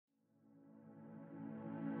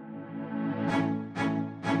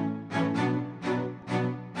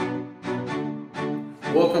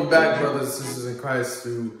Welcome back, brothers and sisters in Christ,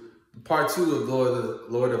 to part 2 of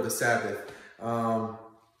Lord of the Sabbath.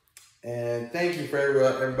 And thank you for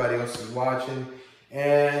everybody else who's watching.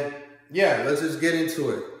 And yeah, let's just get into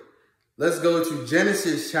it. Let's go to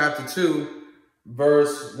Genesis chapter 2,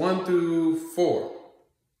 verse 1 through 4.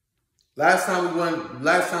 Last time we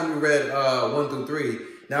read 1 through 3.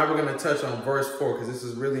 Now we're going to touch on verse 4 because this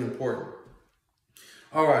is really important.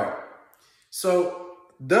 All right. So,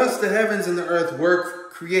 thus the heavens and the earth were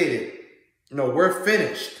created. Were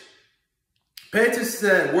finished. Pay attention to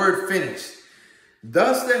that word finished.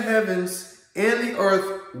 Thus the heavens and the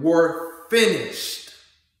earth were finished,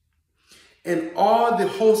 and all the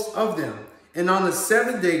host of them. And on the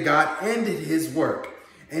seventh day God ended his work,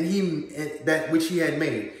 and that which he had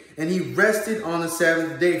made. And he rested on the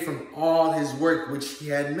seventh day from all his work which he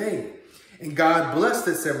had made. And God blessed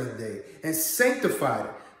the seventh day and sanctified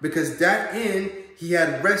it, because that in he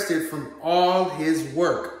had rested from all his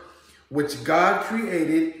work, which God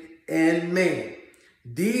created and made.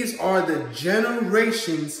 These are the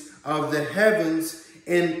generations of the heavens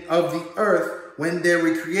and of the earth when they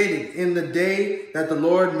were created, in the day that the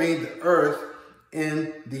Lord made the earth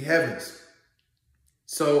and the heavens.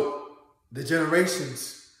 So the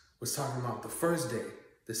generations was talking about the first day,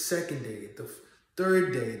 the second day, the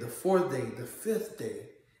third day, the fourth day, the fifth day,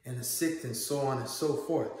 and the sixth, and so on and so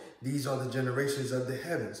forth. These are the generations of the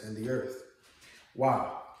heavens and the earth.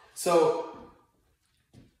 Wow. So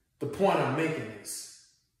the point I'm making is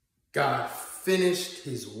God finished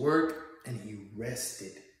his work and he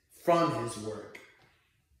rested from his work.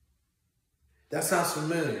 That sounds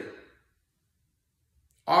familiar.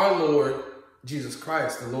 Our Lord, Jesus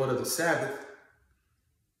Christ, the Lord of the Sabbath,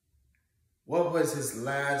 what was his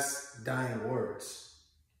last dying words?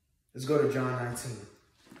 Let's go to John 19.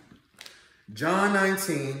 John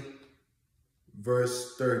 19,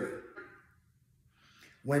 verse 30.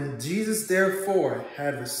 When Jesus therefore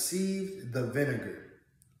had received the vinegar,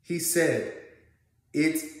 he said,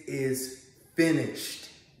 "It is finished."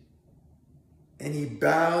 And he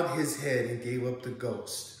bowed his head and gave up the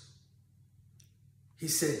ghost. He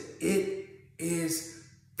said, "It is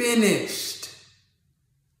finished."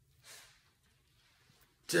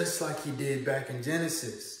 Just like he did back in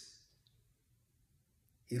Genesis.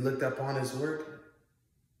 He looked upon his work.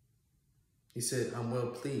 He said, "I'm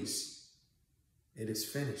well pleased. It is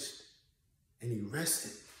finished." And he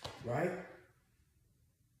rested, right?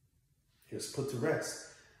 He was put to rest.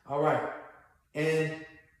 All right. And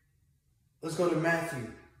let's go to Matthew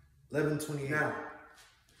 11:28. Now,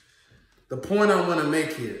 the point I want to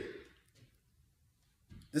make here.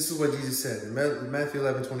 This is what Jesus said in Matthew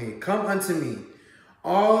 11:28. "Come unto me,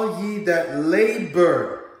 all ye that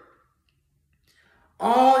labor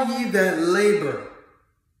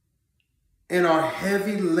and are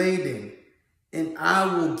heavy laden, and I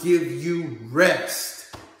will give you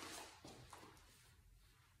rest."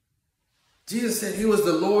 Jesus said he was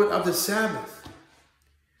the Lord of the Sabbath.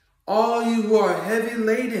 All you who are heavy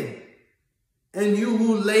laden and you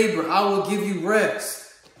who labor, I will give you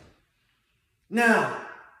rest. Now,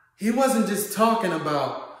 he wasn't just talking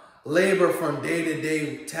about labor from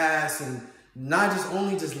day-to-day tasks, and not just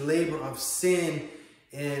only just labor of sin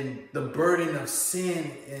and the burden of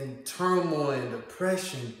sin and turmoil and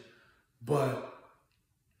depression, but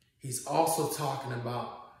he's also talking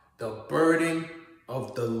about the burden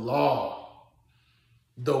of the law,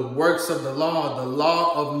 the works of the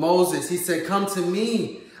law of Moses. He said, "Come to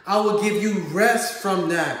me. I will give you rest from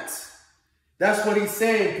that." That's what he's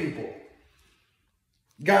saying, people.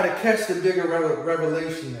 Got to catch the bigger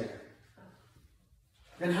revelation there.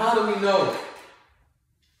 And how do we know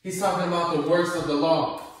he's talking about the works of the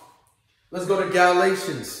law? Let's go to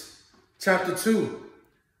Galatians chapter 2,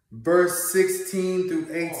 verse 16 through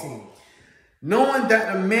 18. "Knowing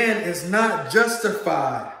that a man is not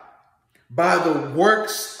justified by the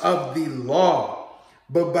works of the law,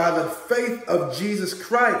 but by the faith of Jesus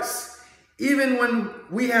Christ, even when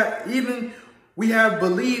we have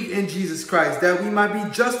believed in Jesus Christ, that we might be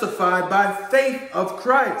justified by faith of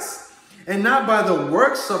Christ, and not by the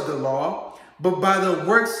works of the law, but by the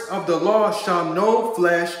works of the law shall no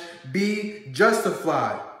flesh be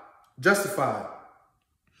justified.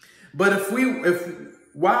 But if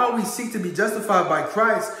while we seek to be justified by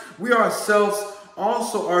Christ, we ourselves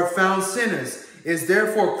also are found sinners. Is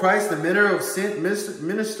therefore Christ the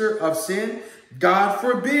minister of sin? God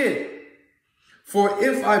forbid. For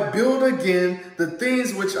if I build again the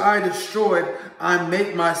things which I destroyed, I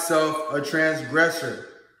make myself a transgressor.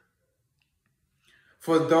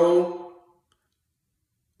 For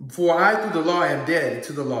I through the law am dead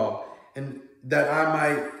to the law, and that I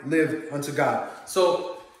might live unto God.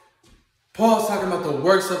 So Paul's talking about the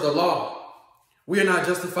works of the law. We are not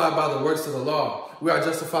justified by the works of the law. We are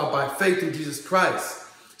justified by faith in Jesus Christ.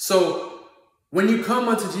 So when you come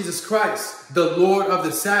unto Jesus Christ, the Lord of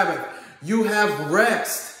the Sabbath, you have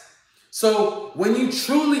rest. So when you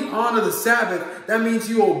truly honor the Sabbath, that means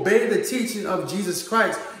you obey the teaching of Jesus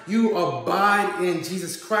Christ. You abide in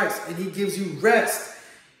Jesus Christ, and he gives you rest.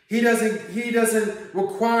 He doesn't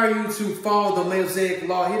require you to follow the Mosaic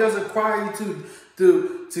law. He doesn't require you to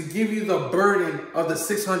give you the burden of the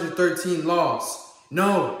 613 laws.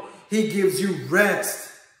 No, he gives you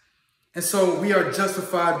rest. And so we are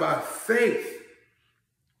justified by faith.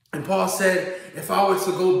 And Paul said, if I was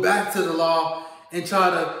to go back to the law and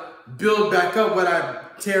try to build back up what I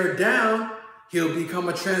tear down, he'll become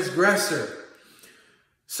a transgressor.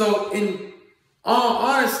 So in all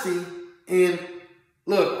honesty, and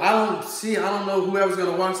look, I don't know whoever's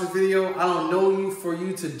going to watch this video. I don't know you for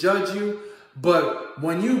you to judge you. But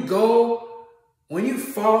when you truly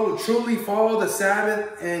follow the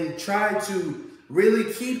Sabbath and try to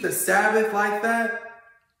really keep the Sabbath like that,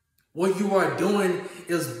 what you are doing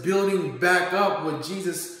is building back up what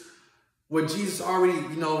Jesus already,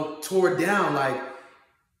 tore down.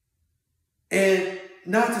 And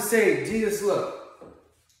not to say, Jesus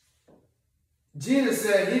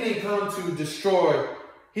said he didn't come to destroy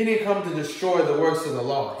the works of the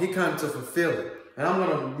law. He came to fulfill it. And I'm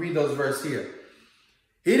going to read those verses here.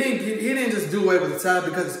 He didn't just do away with the Sabbath,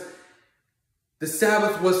 because the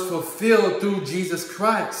Sabbath was fulfilled through Jesus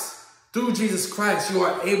Christ. Through Jesus Christ, you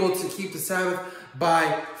are able to keep the Sabbath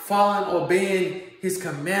by obeying his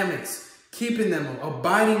commandments, keeping them,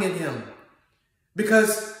 abiding in him.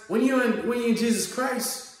 Because when you're in Jesus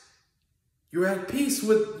Christ, you're at peace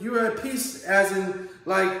as in,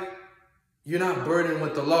 you're not burdened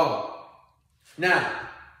with the law. Now,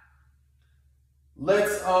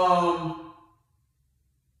 let's,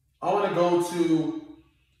 I want to go to,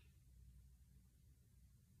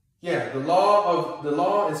 the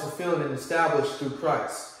law is fulfilled and established through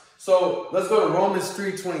Christ. So let's go to Romans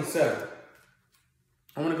 3:27.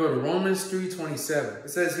 I want to go to Romans 3:27.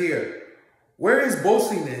 It says here, where is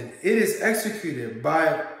boasting then? It is executed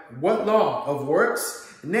by what law? Of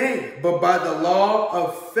works? Nay, but by the law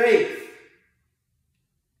of faith.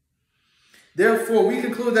 Therefore, we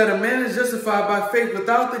conclude that a man is justified by faith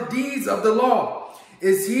without the deeds of the law.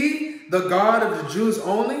 Is he the God of the Jews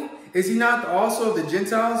only? Is he not also of the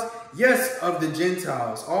Gentiles? Yes, of the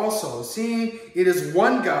Gentiles also, seeing it is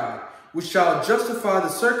one God, which shall justify the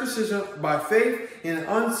circumcision by faith and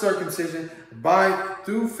uncircumcision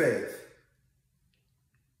through faith.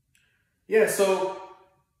 So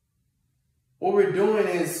what we're doing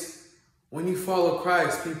is, when you follow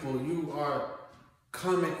Christ, people, you are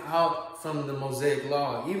coming out from the Mosaic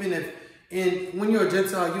law. Even when you're a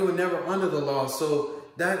Gentile, you were never under the law. So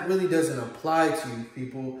that really doesn't apply to you,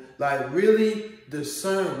 people. Really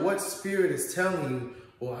discern what spirit is telling you,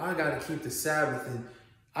 well, I got to keep the Sabbath, and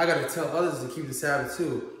I got to tell others to keep the Sabbath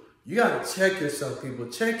too. You got to check yourself, people.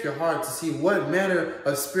 Check your heart to see what manner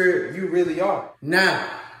of spirit you really are. Now,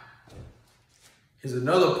 here's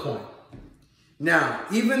another point. Now,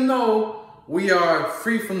 even though we are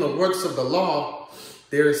free from the works of the law,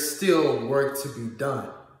 there is still work to be done.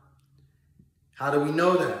 How do we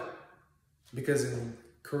know that? Because in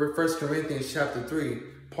 1 Corinthians chapter 3,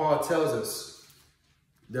 Paul tells us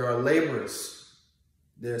there are laborers.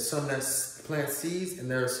 There are some that plant seeds,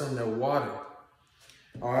 and there are some that water.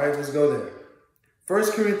 All right, let's go there.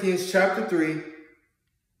 1 Corinthians chapter 3,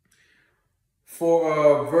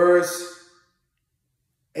 for verse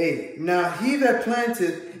 8. Now he that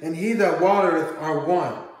planteth and he that watereth are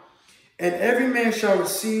one, and every man shall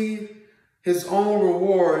receive his own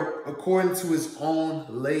reward according to his own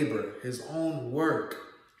labor, his own work.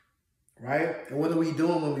 Right? And what are we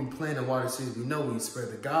doing when we plant and water seeds? We know we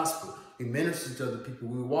spread the gospel. We minister to other people.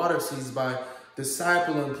 We water seeds by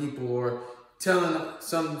discipling people, or telling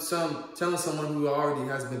someone who already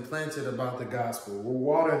has been planted about the gospel. We're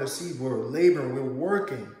watering the seed. We're laboring. We're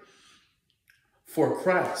working for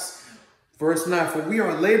Christ. Verse 9, for we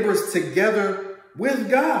are laborers together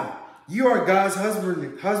with God. You are God's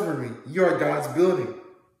husbandry. You are God's building.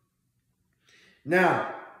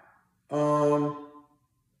 Now,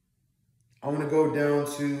 I want to go down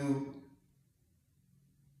to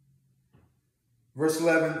verse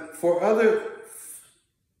 11. For other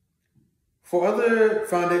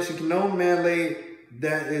foundation can no man lay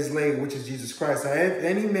that is laid, which is Jesus Christ. Now, if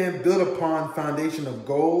any man build upon foundation of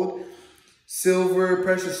gold, silver,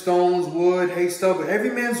 precious stones, wood, hay, stubble, every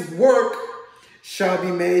man's work shall be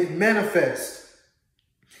made manifest.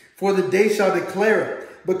 For the day shall declare it,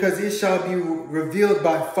 because it shall be revealed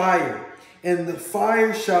by fire. And the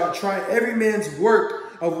fire shall try every man's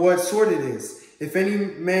work of what sort it is. If any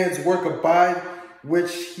man's work abide,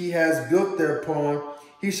 which he has built thereupon,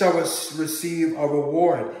 he shall receive a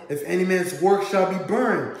reward. If any man's work shall be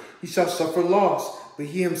burned, he shall suffer loss, but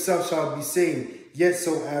he himself shall be saved, yet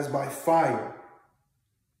so as by fire.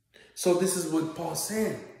 So this is what Paul's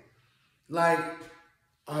saying. Like,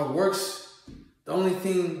 our works, the only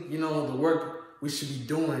thing, the work we should be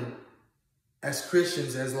doing as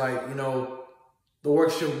Christians, as the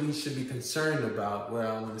work we should be concerned about, what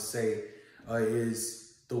I'm going to say,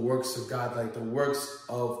 is the works of God, like the works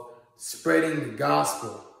of spreading the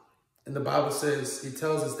gospel. And the Bible says, it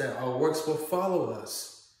tells us that our works will follow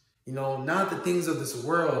us. Not the things of this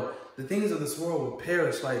world. The things of this world will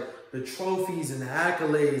perish, like the trophies and the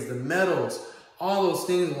accolades, the medals. All those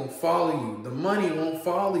things won't follow you. The money won't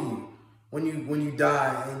follow you when you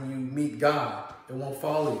die and you meet God. It won't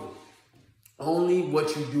follow you. Only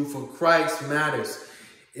what you do for Christ matters.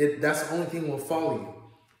 That's the only thing will follow you.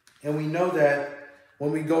 And we know that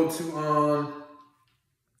when we go to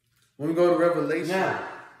Revelation,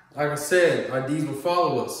 like I said, our deeds will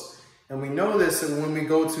follow us. And we know this when we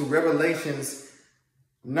go to Revelations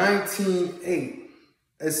 19:8.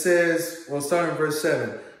 It says, starting in verse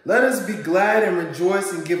 7, let us be glad and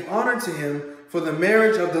rejoice and give honor to him, for the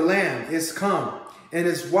marriage of the Lamb is come, and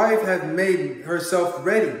his wife hath made herself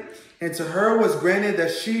ready. And to her was granted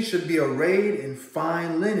that she should be arrayed in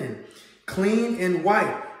fine linen, clean and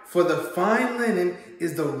white. For the fine linen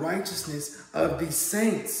is the righteousness of the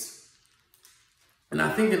saints. And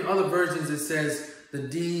I think in other versions it says the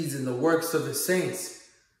deeds and the works of the saints,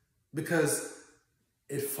 because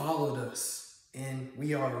it followed us. And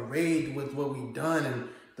we are arrayed with what we've done, and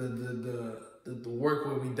the work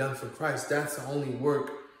what we've done for Christ. That's the only work.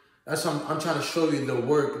 That's what I'm trying to show you, the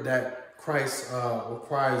work that Christ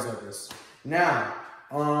requires of us. Now,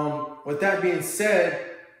 with that being said,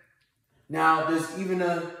 now there's even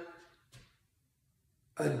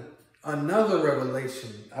another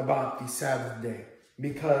revelation about the Sabbath day,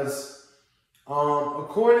 because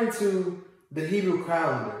according to the Hebrew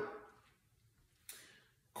calendar,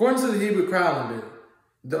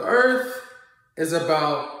 the earth is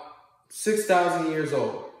about 6,000 years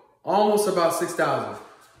old, almost about 6,000.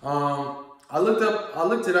 I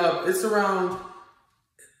looked it up. It's around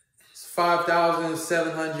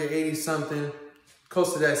 5,780 something,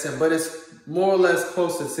 close to that, but it's more or less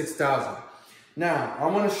close to 6,000. Now, I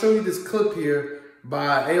want to show you this clip here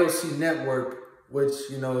by AOC Network, which,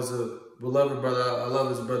 is a beloved brother. I love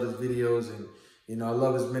his brother's videos, and, I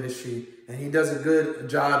love his ministry. And he does a good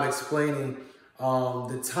job explaining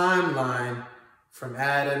the timeline from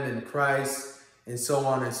Adam and Christ and so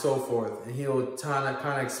on and so forth. And he'll kind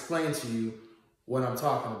of explain to you what I'm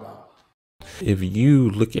talking about. If you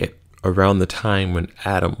look at around the time when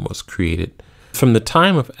Adam was created, from the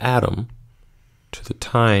time of Adam to the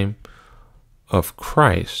time of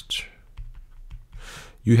Christ,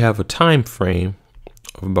 you have a time frame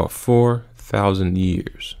of about 4,000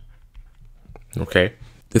 years. Okay.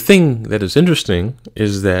 The thing that is interesting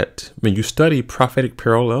is that when you study prophetic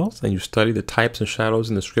parallels and you study the types and shadows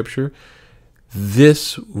in the scripture,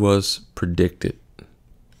 this was predicted.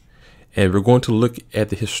 And we're going to look at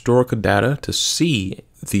the historical data to see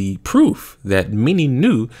the proof that many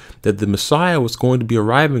knew that the Messiah was going to be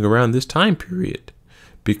arriving around this time period,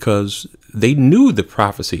 because they knew the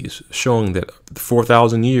prophecies showing that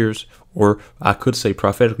 4,000 years, or I could say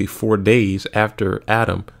prophetically 4 days after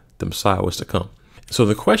Adam, the Messiah was to come. So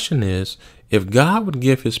the question is, if God would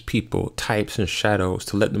give his people types and shadows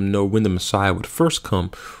to let them know when the Messiah would first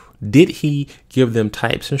come, did he give them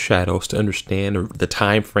types and shadows to understand the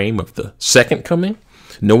time frame of the second coming?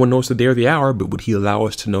 No one knows the day or the hour, but would he allow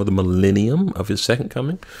us to know the millennium of his second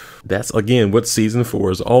coming? That's, again, what season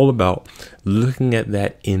 4 is all about, looking at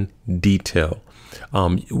that in detail.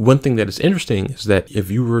 One thing that is interesting is that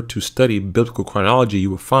if you were to study biblical chronology,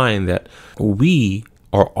 you will find that we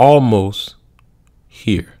are almost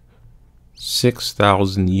here,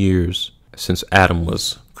 6,000 years since Adam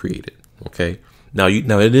was created. Okay. Now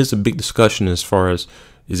it is a big discussion as far as,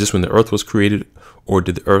 is this when the earth was created, or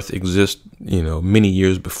did the earth exist, many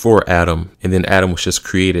years before Adam, and then Adam was just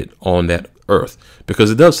created on that earth?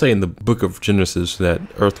 Because it does say in the book of Genesis that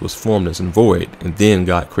earth was formless and void, and then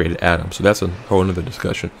God created Adam. So that's a whole other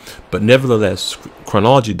discussion. But nevertheless,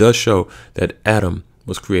 chronology does show that Adam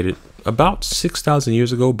was created about 6,000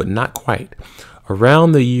 years ago, but not quite.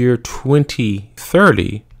 Around the year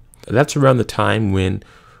 2030, that's around the time when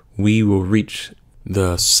we will reach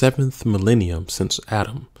the 7th millennium since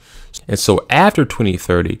Adam. And so after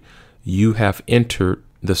 2030, you have entered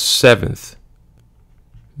the 7th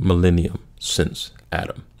millennium since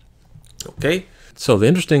Adam. Okay. So the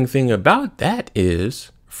interesting thing about that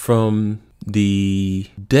is from the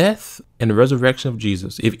death and the resurrection of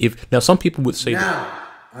Jesus. If now some people would say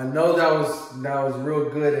I know that was real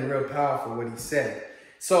good and real powerful what he said.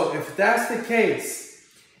 So if that's the case,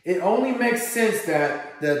 it only makes sense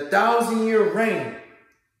that the 1,000-year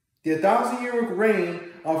reign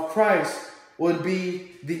of Christ would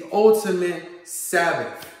be the ultimate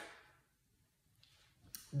Sabbath.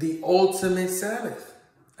 The ultimate Sabbath.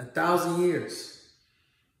 1,000 years.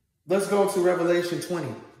 Let's go to Revelation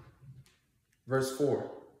 20, verse 4.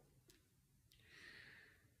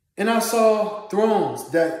 And I saw thrones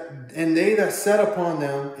and they that sat upon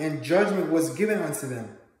them, and judgment was given unto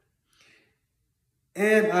them.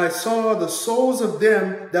 And I saw the souls of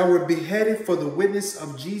them that were beheaded for the witness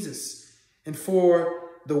of Jesus, and for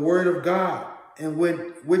the word of God, and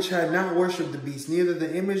which had not worshipped the beast, neither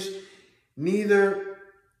the image, neither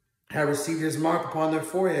had received his mark upon their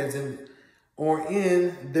foreheads or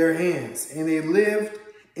in their hands. And they lived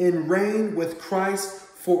and reigned with Christ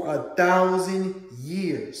for 1,000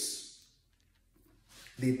 years.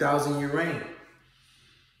 The 1,000-year reign.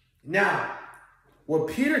 Now, what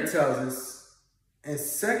Peter tells us in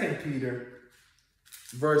 2 Peter,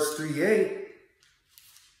 verse 3:8,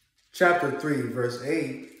 chapter 3, verse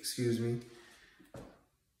 8,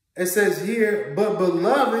 it says here, but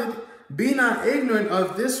beloved, be not ignorant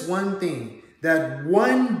of this one thing, that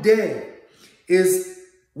one day is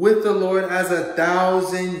with the Lord as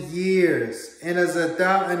 1,000 years, and as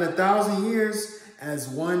 1,000 years as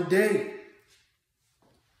one day.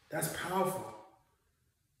 That's powerful.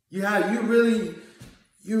 You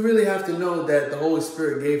really have to know that the Holy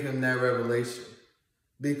Spirit gave him that revelation,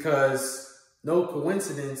 because no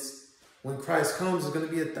coincidence, when Christ comes, it's going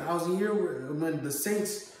to be 1,000 years. When the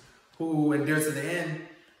saints who endure to the end,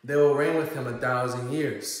 they will reign with him 1,000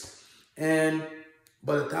 years.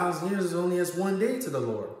 But 1,000 years is only as one day to the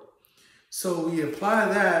Lord. So we apply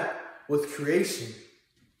that with creation,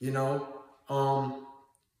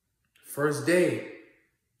 first day,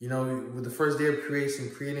 with the first day of creation,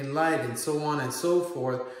 creating light and so on and so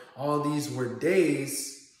forth. All these were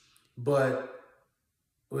days, but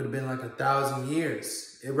it would have been like 1,000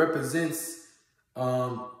 years. It represents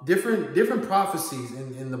different prophecies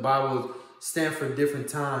in the Bible stand for different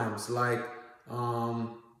times, like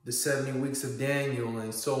the 70 weeks of Daniel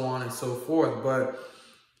and so on and so forth. But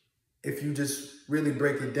if you just really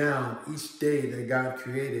break it down, each day that God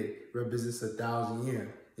created represents 1,000 years.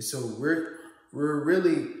 And so we're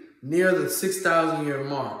really near the 6,000 year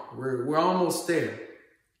mark. We're almost there.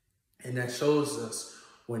 And that shows us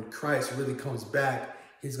when Christ really comes back,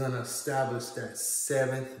 he's going to establish that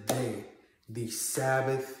seventh day, the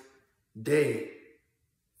Sabbath day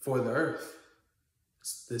for the earth.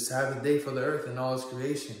 The Sabbath day for the earth and all its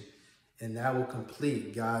creation. And that will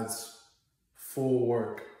complete God's full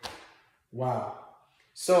work. Wow.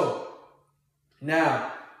 So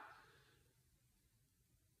now,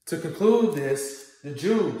 to conclude this, the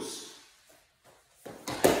Jews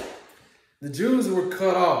were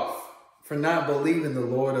cut off for not believing the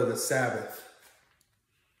Lord of the Sabbath.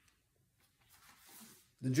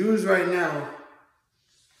 The Jews right now,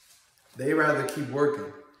 they rather keep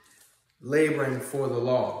working, laboring for the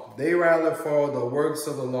law. They rather follow the works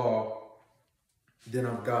of the law than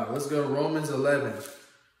of God. Let's go to Romans 11.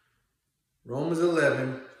 Romans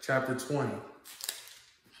 11, chapter 20.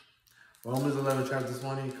 Romans 11, chapter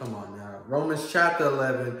 20. Come on now. Romans chapter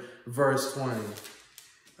 11, verse 20.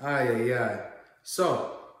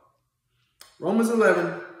 So, Romans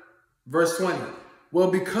 11, verse 20.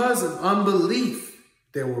 Well, because of unbelief,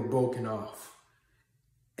 they were broken off.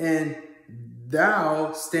 And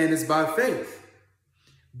thou standest by faith.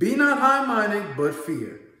 Be not high-minded, but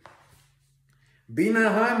fear. Be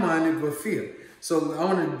not high-minded, but fear. So I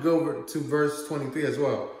want to go over to verse 23 as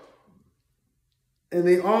well. And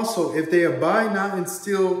they also, if they abide not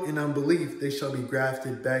still in unbelief, they shall be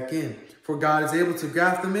grafted back in. For God is able to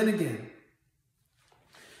graft them in again.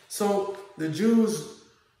 So the Jews,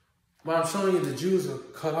 what I'm showing you, the Jews are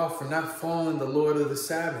cut off for not following the Lord of the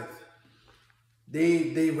Sabbath.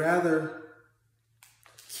 They rather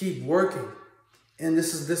keep working. And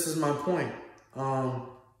this is my point.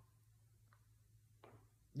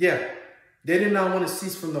 They did not want to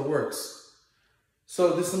cease from the works.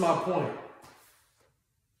 So this is my point.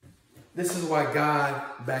 This is why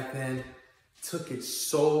God back then took it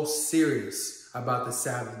so serious about the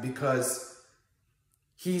Sabbath, because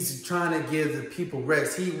he's trying to give the people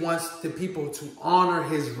rest. He wants the people to honor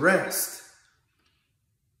his rest.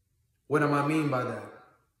 What do I mean by that?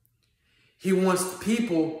 He wants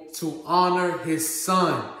people to honor his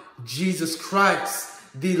son, Jesus Christ,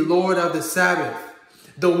 the Lord of the Sabbath.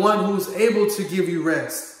 the one who's able to give you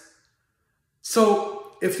rest.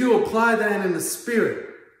 So if you apply that in the spirit,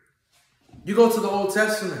 you go to the Old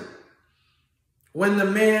Testament. When the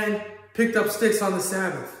man picked up sticks on the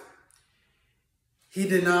Sabbath, he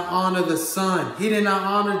did not honor the Son. He did not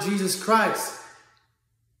honor Jesus Christ.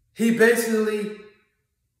 He basically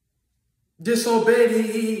disobeyed.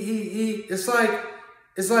 It's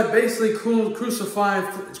like basically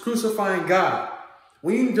crucifying God.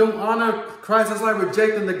 When you don't honor Christ, it's like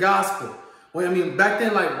rejecting the gospel. Back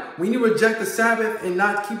then, like when you reject the Sabbath and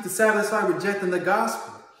not keep the Sabbath, it's like rejecting the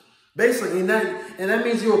gospel. Basically, and that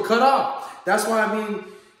means you were cut off. That's why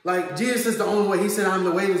like Jesus is the only way. He said, I'm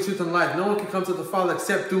the way, the truth, and life. No one can come to the Father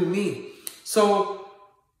except through me. So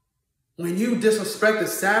when you disrespect the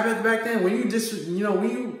Sabbath back then, when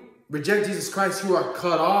you reject Jesus Christ, you are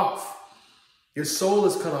cut off. Your soul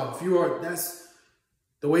is cut off. That's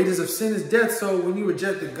the wages of sin is death. So when you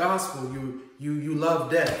reject the gospel, you love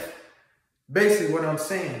death. Basically what I'm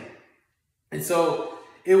saying. And so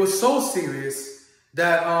it was so serious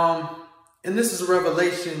that and this is a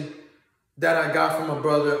revelation that I got from a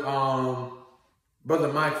brother,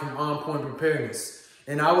 Brother Mike from On Point Preparedness.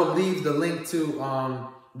 And I will leave the link to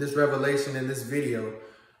this revelation in this video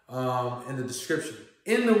in the description.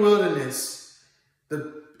 In the wilderness,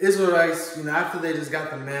 the Israelites, after they just got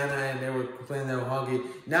the manna and they were complaining they were hungry,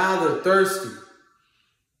 now they're thirsty.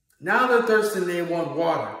 Now they're thirsty and they want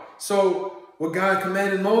water. So what God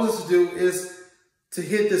commanded Moses to do is to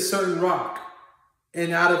hit this certain rock,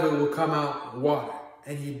 and out of it will come out water.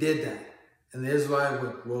 And he did that. And the Israelites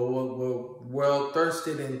were well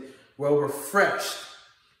thirsted and well refreshed.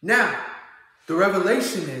 Now, the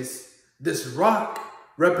revelation is this rock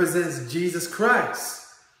represents Jesus Christ.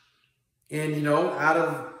 And, out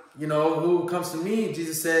of, who comes to me,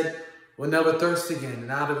 Jesus said, will never thirst again.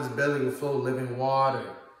 And out of his belly will flow living water.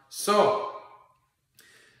 So,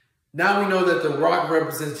 now we know that the rock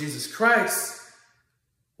represents Jesus Christ.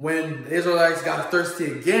 When the Israelites got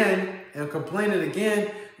thirsty again and complaining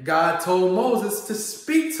again, God told Moses to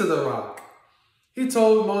speak to the rock. He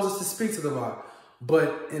told Moses to speak to the rock.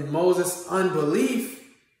 But in Moses' unbelief,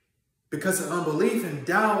 because of unbelief and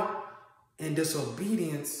doubt and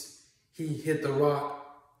disobedience, he hit the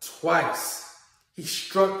rock twice. He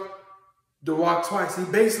struck the rock twice. He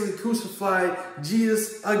basically crucified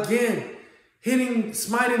Jesus again,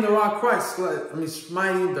 smiting the rock twice.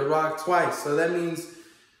 Smiting the rock twice. So that means,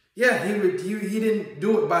 yeah, he didn't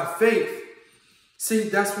do it by faith. See,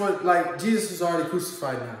 that's what, Jesus was already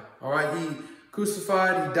crucified now. All right, he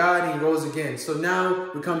crucified, he died, and he rose again. So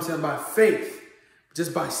now we come to him by faith,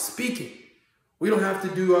 just by speaking. We don't have to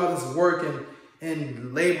do all this work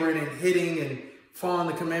and laboring and hitting and following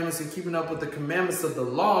the commandments and keeping up with the commandments of the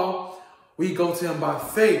law. We go to him by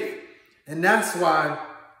faith. And that's why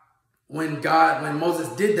when Moses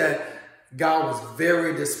did that, God was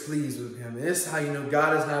very displeased with him. And this is how you know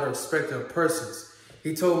God is not a respecter of persons.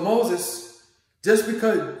 He told Moses,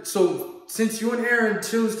 since you and Aaron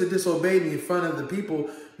choose to disobey me in front of the people,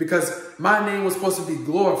 because my name was supposed to be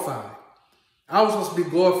glorified. I was supposed to be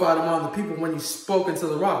glorified among the people when you spoke into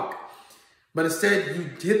the rock. But instead, you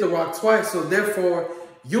hit the rock twice. So therefore,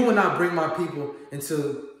 you will not bring my people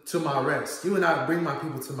to my rest. You will not bring my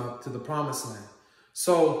people to the promised land.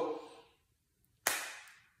 So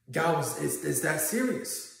God it's that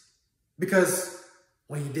serious. Because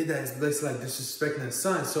when he did that, it's basically like disrespecting his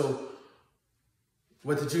son. So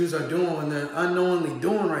what the Jews are doing, and they're unknowingly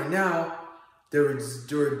doing right now, they're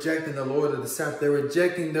rejecting the Lord of the Sabbath. They're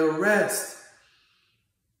rejecting their rest.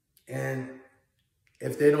 And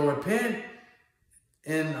if they don't repent,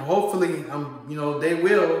 and hopefully, they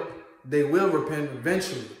will repent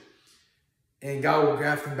eventually. And God will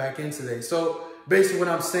graft them back into there. So basically what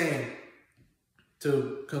I'm saying,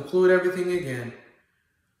 to conclude everything again,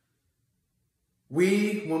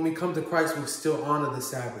 when we come to Christ, we still honor the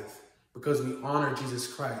Sabbath. Because we honor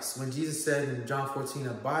Jesus Christ. When Jesus said in John 14,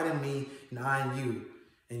 abide in me and I in you,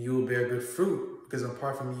 and you will bear good fruit. Because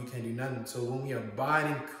apart from me, you can't do nothing. So when we abide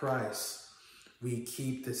in Christ, we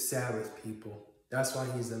keep the Sabbath, people. That's why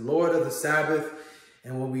he's the Lord of the Sabbath.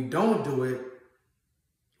 And when we don't do it,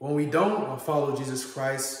 when we don't follow Jesus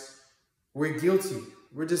Christ, we're guilty.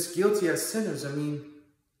 We're just guilty as sinners.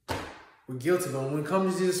 We're guilty. But when we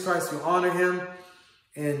come to Jesus Christ, we honor him.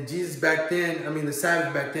 And Jesus back then, the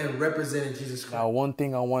Sabbath back then represented Jesus Christ. Now, one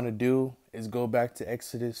thing I want to do is go back to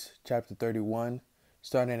Exodus chapter 31,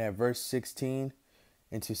 starting at verse 16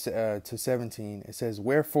 and to 17. It says,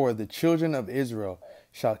 wherefore the children of Israel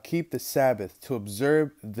shall keep the Sabbath to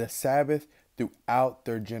observe the Sabbath throughout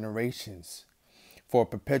their generations for a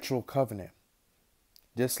perpetual covenant.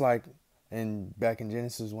 Just like back in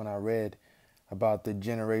Genesis when I read about the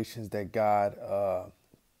generations that God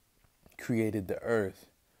created the earth.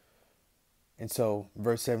 And so,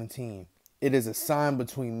 verse 17, it is a sign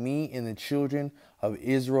between me and the children of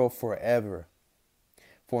Israel forever.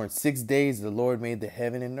 For in 6 days the Lord made the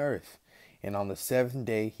heaven and earth, and on the seventh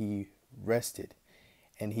day he rested,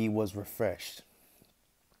 and he was refreshed.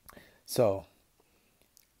 So,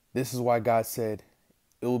 this is why God said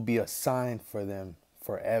it will be a sign for them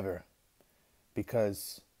forever.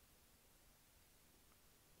 Because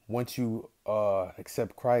once you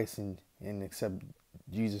accept Christ and accept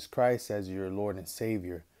Jesus Christ as your Lord and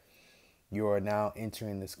Savior, you are now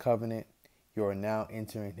entering this covenant. You are now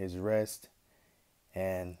entering his rest.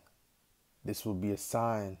 And this will be a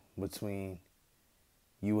sign between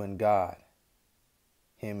you and God,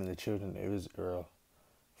 him and the children of Israel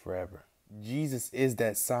forever. Jesus is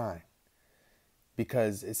that sign,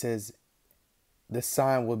 because it says the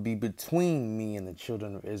sign will be between me and the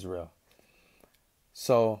children of Israel.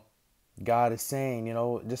 So God is saying, you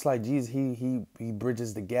know, just like Jesus, he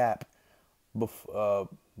bridges the gap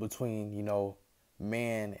between, you know,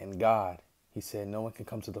 man and God. He said no one can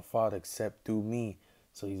come to the Father except through me.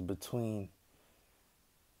 So he's between.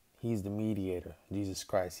 He's the mediator, Jesus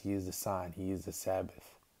Christ. He is the sign. He is the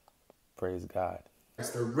Sabbath. Praise God.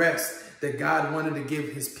 It's the rest that God wanted to give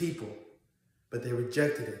his people, but they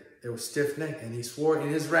rejected it. They were stiff-necked, and he swore in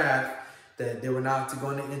his wrath that they were not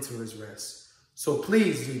going to enter his rest. So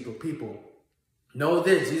please, people, know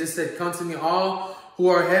this. Jesus said, come to me all who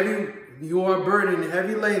are heavy, you are burdened,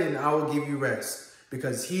 heavy laden, I will give you rest,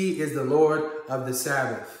 because he is the Lord of the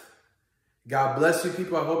Sabbath. God bless you,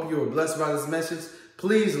 people. I hope you were blessed by this message.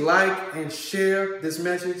 Please like and share this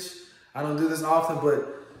message. I don't do this often,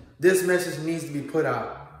 but this message needs to be put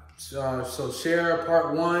out. So share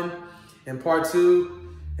part 1 and part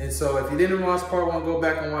 2. And so if you didn't watch part 1, go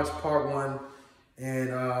back and watch part 1. And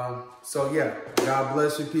so, yeah, God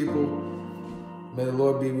bless you, people. May the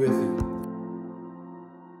Lord be with you.